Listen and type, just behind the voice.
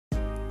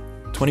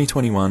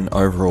2021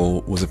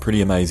 overall was a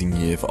pretty amazing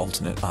year for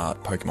alternate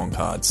art Pokemon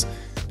cards,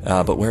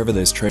 but wherever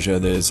there's treasure,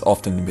 there's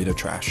often a bit of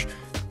trash.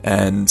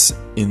 And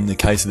in the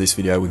case of this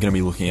video, we're going to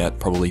be looking at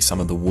probably some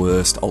of the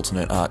worst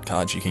alternate art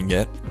cards you can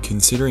get.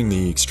 Considering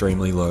the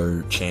extremely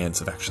low chance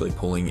of actually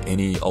pulling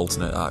any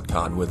alternate art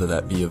card, whether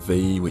that be a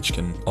V, which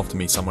can often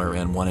be somewhere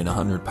around 1 in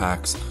 100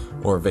 packs,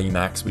 or a V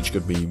Max, which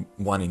could be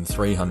 1 in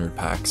 300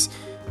 packs,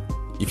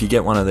 if you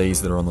get one of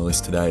these that are on the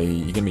list today,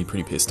 you're going to be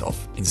pretty pissed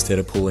off. Instead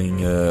of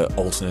pulling an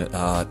alternate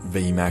art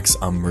V Max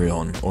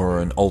Umbreon, or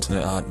an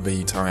alternate art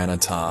V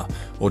Tyranitar,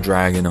 or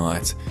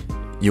Dragonite,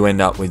 you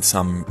end up with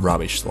some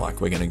rubbish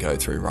like we're going to go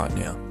through right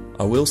now.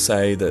 I will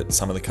say that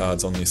some of the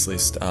cards on this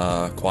list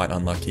are quite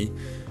unlucky.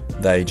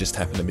 They just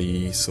happen to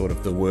be sort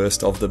of the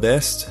worst of the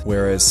best,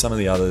 whereas some of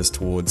the others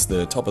towards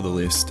the top of the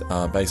list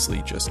are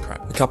basically just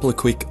crap. A couple of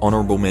quick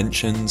honourable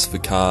mentions for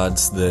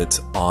cards that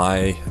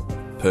I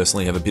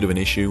personally have a bit of an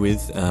issue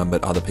with,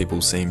 but other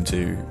people seem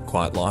to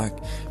quite like.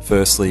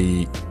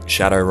 Firstly,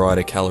 Shadow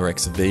Rider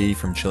Calyrex V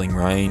from Chilling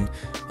Reign.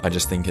 I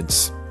just think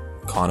it's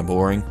kind of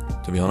boring,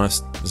 to be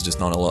honest. There's just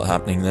not a lot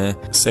happening there.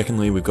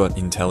 Secondly, we've got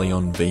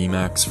Inteleon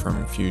VMAX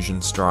from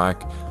Fusion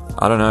Strike.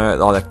 I don't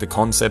know, like the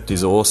concept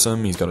is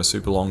awesome. He's got a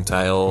super long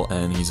tail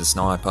and he's a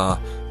sniper,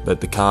 but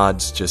the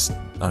cards just,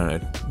 I don't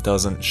know,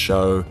 doesn't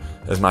show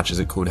as much as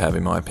it could have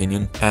in my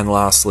opinion. And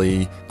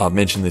lastly, I've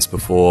mentioned this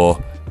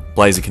before,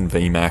 Blaziken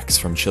VMAX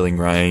from Chilling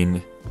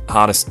Reign.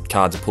 Hardest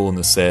card to pull in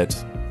the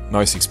set,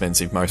 most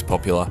expensive, most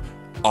popular.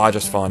 I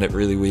just find it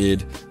really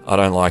weird. I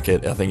don't like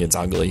it, I think it's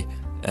ugly,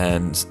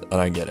 and I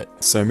don't get it.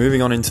 So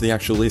moving on into the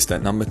actual list,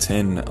 at number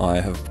 10 I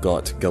have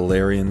got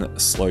Galarian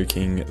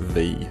Slowking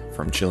V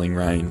from Chilling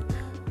Reign.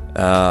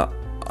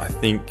 I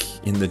think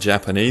in the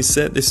Japanese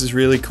set this is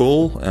really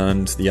cool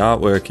and the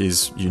artwork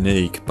is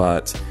unique,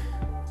 but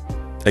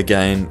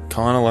again,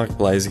 kind of like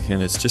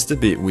Blaziken, it's just a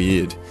bit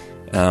weird.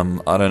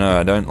 I don't know,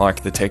 I don't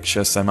like the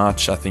texture so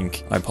much. I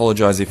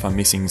apologise if I'm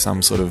missing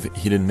some sort of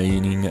hidden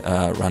meaning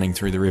running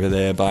through the river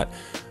there, but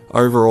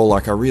overall,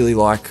 like, I really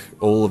like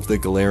all of the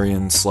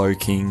Galarian,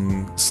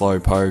 Slowking,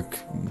 Slowpoke,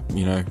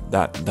 you know,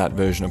 that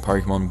version of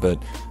Pokemon,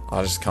 but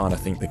I just kind of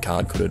think the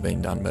card could have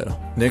been done better.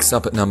 Next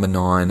up at number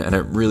 9, and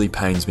it really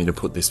pains me to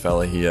put this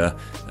fella here,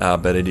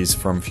 but it is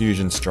from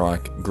Fusion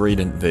Strike,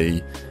 Greedent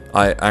V.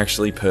 I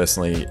actually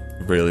personally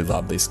really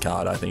love this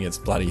card. I think it's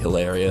bloody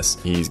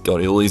hilarious. He's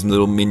got all these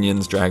little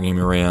minions dragging him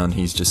around.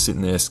 He's just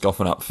sitting there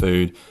scoffing up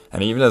food,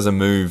 and he even has a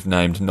move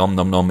named Nom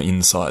Nom Nom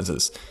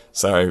Incisors.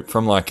 So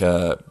from like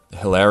a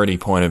hilarity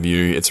point of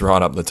view, it's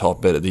right up the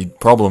top, but the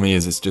problem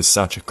is it's just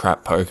such a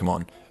crap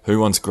Pokemon. Who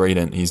wants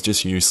Greedent? He's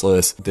just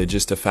useless. They're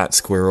just a fat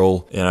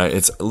squirrel. You know,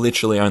 it's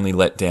literally only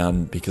let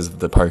down because of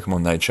the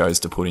Pokemon they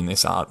chose to put in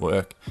this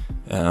artwork.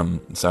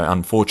 So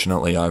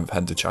unfortunately, I've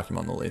had to chuck him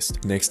on the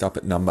list. Next up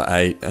at number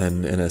 8,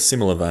 and in a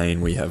similar vein,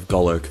 we have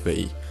Golurk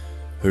V,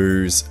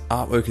 whose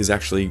artwork is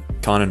actually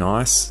kind of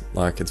nice.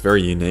 Like, it's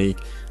very unique.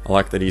 I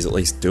like that he's at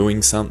least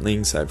doing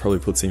something, so it probably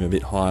puts him a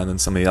bit higher than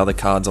some of the other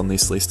cards on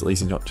this list. At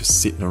least he's not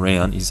just sitting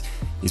around, he's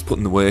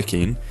putting the work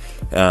in.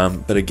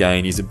 But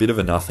again, he's a bit of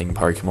a nothing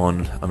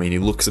Pokemon. I mean, he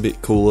looks a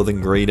bit cooler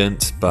than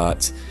Greedent,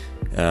 but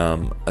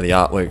the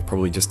artwork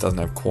probably just doesn't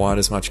have quite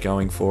as much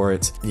going for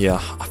it.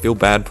 Yeah, I feel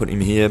bad putting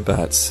him here,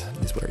 but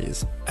it is where he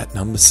is. At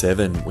number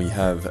 7, we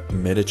have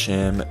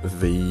Medicham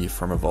V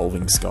from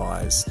Evolving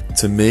Skies.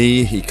 To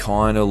me, he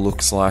kind of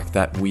looks like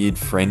that weird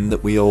friend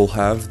that we all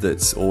have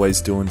that's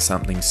always doing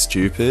something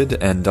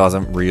stupid and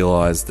doesn't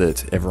realise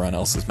that everyone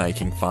else is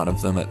making fun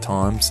of them at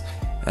times.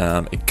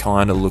 It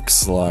kind of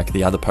looks like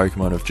the other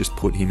Pokemon have just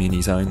put him in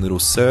his own little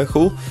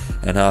circle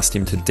and asked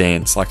him to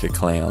dance like a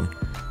clown.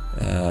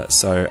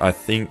 So I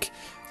think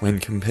when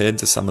compared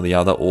to some of the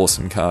other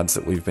awesome cards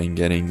that we've been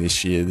getting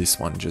this year, this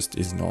one just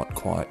is not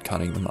quite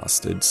cutting the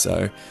mustard.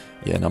 So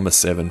yeah, number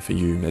 7 for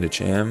you,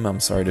 Medicham, I'm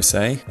sorry to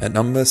say. At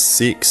number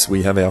 6,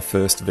 we have our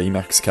first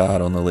VMAX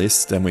card on the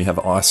list, and we have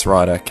Ice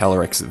Rider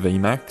Calyrex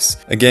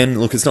VMAX. Again,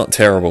 look, it's not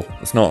terrible.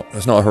 It's not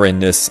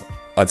horrendous.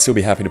 I'd still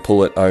be happy to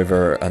pull it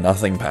over a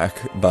nothing pack,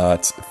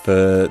 but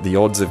for the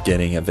odds of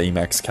getting a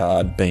VMAX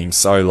card being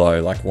so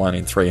low, like 1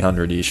 in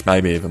 300-ish,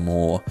 maybe even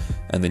more,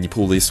 and then you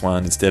pull this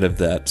one instead of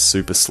that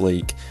super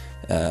sleek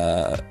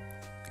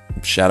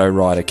Shadow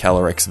Rider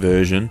Calyrex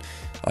version,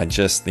 I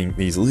just think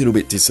he's a little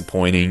bit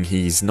disappointing.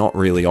 He's not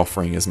really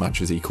offering as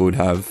much as he could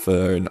have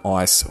for an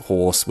ice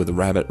horse with a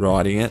rabbit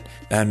riding it.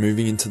 And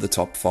moving into the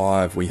top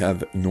 5, we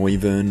have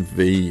Noivern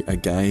V, a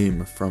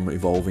game from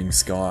Evolving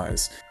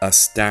Skies. A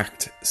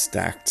stacked.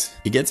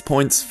 He gets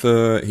points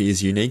for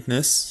his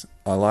uniqueness.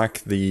 I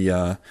like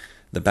the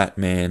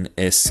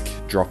Batman-esque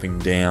dropping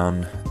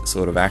down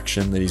sort of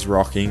action that he's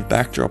rocking.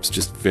 Backdrop's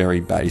just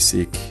very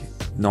basic,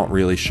 not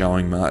really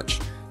showing much.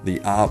 The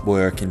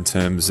artwork in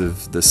terms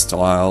of the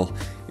style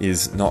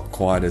is not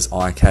quite as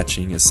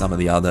eye-catching as some of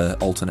the other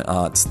alternate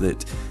arts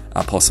that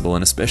are possible,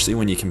 and especially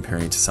when you're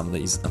comparing to some of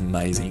these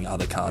amazing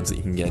other cards that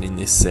you can get in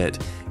this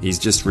set, he's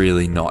just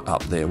really not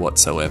up there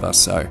whatsoever.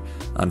 So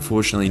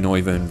unfortunately,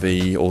 Noivern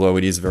V, although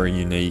it is very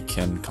unique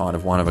and kind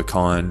of one of a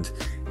kind,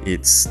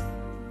 it's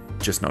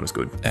just not as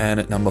good. And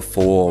at number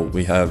 4,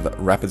 we have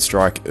Rapid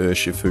Strike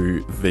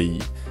Urshifu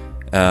V.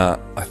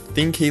 I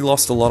think he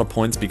lost a lot of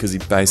points because he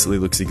basically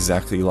looks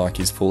exactly like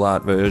his full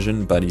art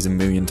version, but he's a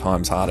million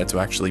times harder to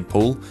actually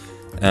pull.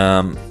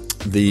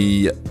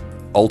 The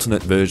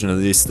alternate version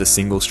of this, the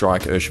Single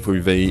Strike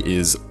Urshifu V,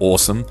 is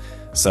awesome,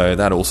 so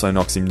that also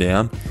knocks him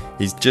down.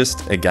 He's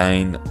just,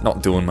 again,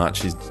 not doing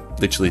much. He's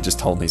literally just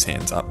holding his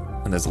hands up,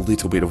 and there's a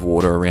little bit of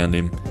water around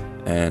him,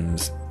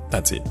 and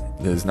that's it.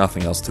 There's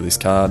nothing else to this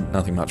card,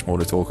 nothing much more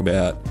to talk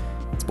about.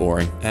 It's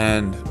boring.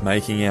 And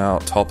making our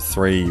top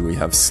 3, we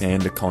have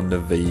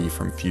Sandaconda V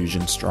from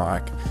Fusion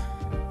Strike.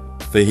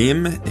 For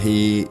him,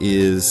 he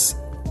is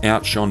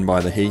outshone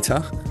by the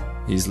heater.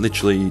 He's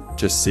literally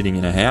just sitting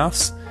in a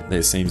house.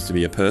 There seems to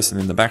be a person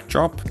in the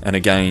backdrop. And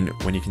again,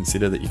 when you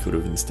consider that you could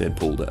have instead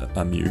pulled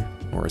a Mew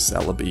or a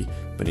Celebi,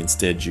 but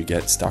instead you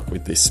get stuck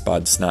with this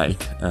Spud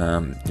Snake,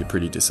 you're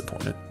pretty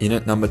disappointed. In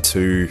at number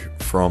 2,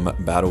 from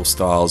Battle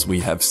Styles,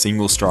 we have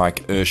Single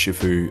Strike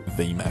Urshifu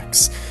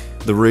VMAX.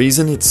 The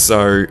reason it's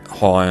so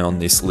high on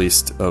this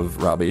list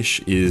of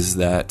rubbish is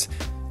that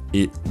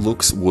it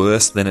looks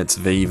worse than its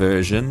V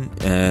version,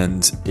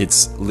 and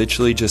it's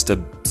literally just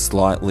a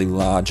slightly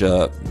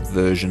larger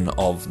version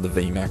of the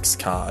VMAX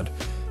card.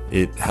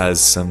 It has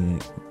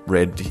some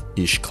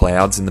red-ish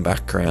clouds in the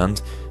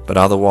background, but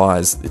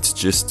otherwise it's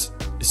just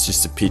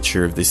a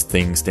picture of this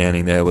thing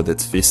standing there with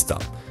its fist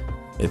up.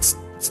 It's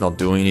not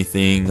doing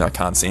anything. I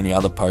can't see any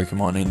other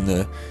Pokemon in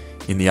the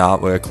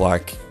artwork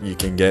like you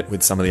can get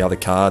with some of the other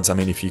cards. I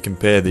mean, if you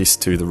compare this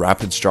to the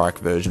Rapid Strike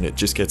version, it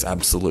just gets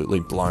absolutely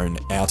blown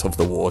out of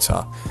the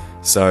water.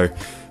 So,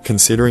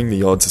 considering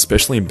the odds,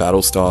 especially in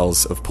Battle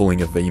Styles, of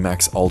pulling a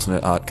VMAX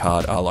alternate art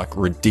card are like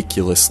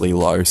ridiculously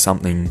low,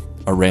 something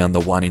around the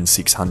 1 in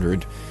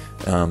 600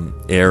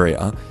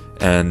 area,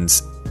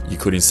 and you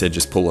could instead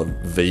just pull a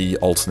V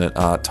alternate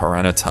art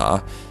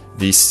Tyranitar,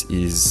 this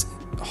is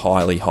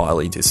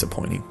highly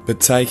disappointing. But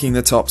taking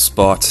the top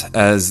spot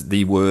as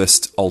the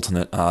worst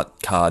alternate art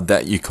card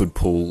that you could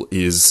pull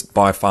is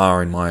by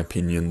far, in my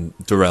opinion,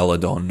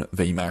 Duraludon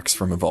VMAX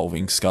from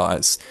Evolving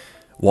Skies.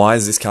 Why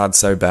is this card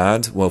so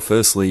bad? Well,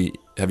 firstly,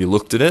 have you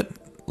looked at it?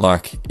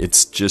 Like,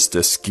 it's just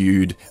a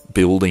skewed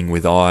building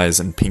with eyes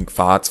and pink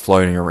farts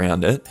floating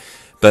around it.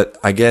 But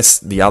I guess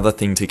the other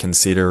thing to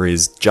consider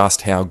is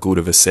just how good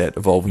of a set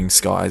Evolving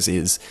Skies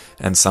is,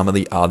 and some of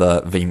the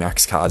other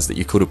VMAX cards that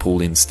you could have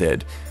pulled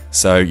instead.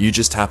 So you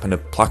just happen to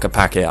pluck a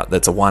pack out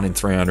that's a 1 in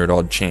 300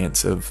 odd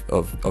chance of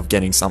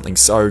getting something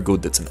so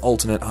good that's an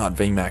alternate art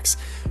VMAX.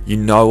 You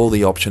know all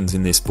the options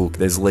in this book.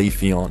 There's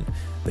Leafeon,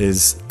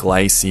 there's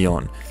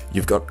Glaceon,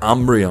 you've got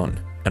Umbreon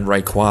and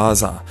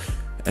Rayquaza,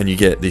 and you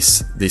get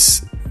this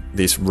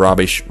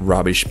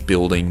rubbish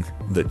building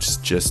that's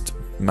just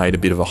made a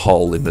bit of a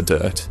hole in the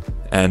dirt.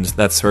 And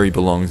that's where he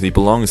belongs. He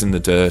belongs in the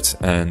dirt,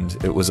 and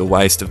it was a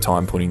waste of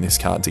time putting this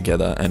card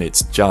together, and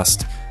it's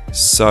just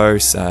so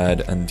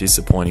sad and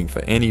disappointing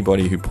for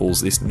anybody who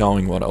pulls this,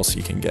 knowing what else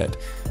you can get.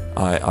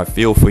 I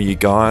feel for you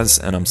guys,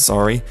 and I'm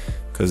sorry,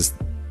 because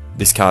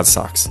this card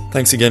sucks.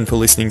 Thanks again for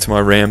listening to my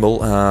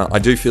ramble. I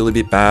do feel a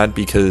bit bad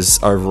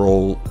because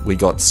overall we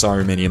got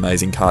so many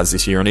amazing cards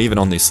this year, and even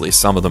on this list,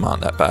 some of them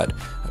aren't that bad.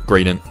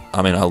 Greedent,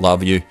 I mean, I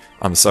love you.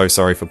 I'm so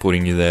sorry for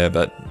putting you there,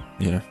 but,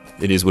 you know,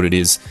 it is what it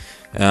is.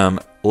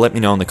 Let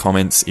me know in the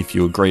comments if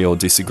you agree or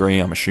disagree.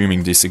 I'm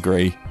assuming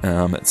disagree.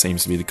 It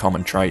seems to be the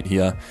common trait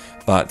here,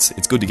 but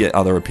it's good to get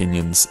other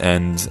opinions,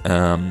 and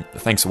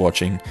thanks for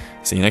watching.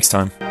 See you next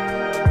time.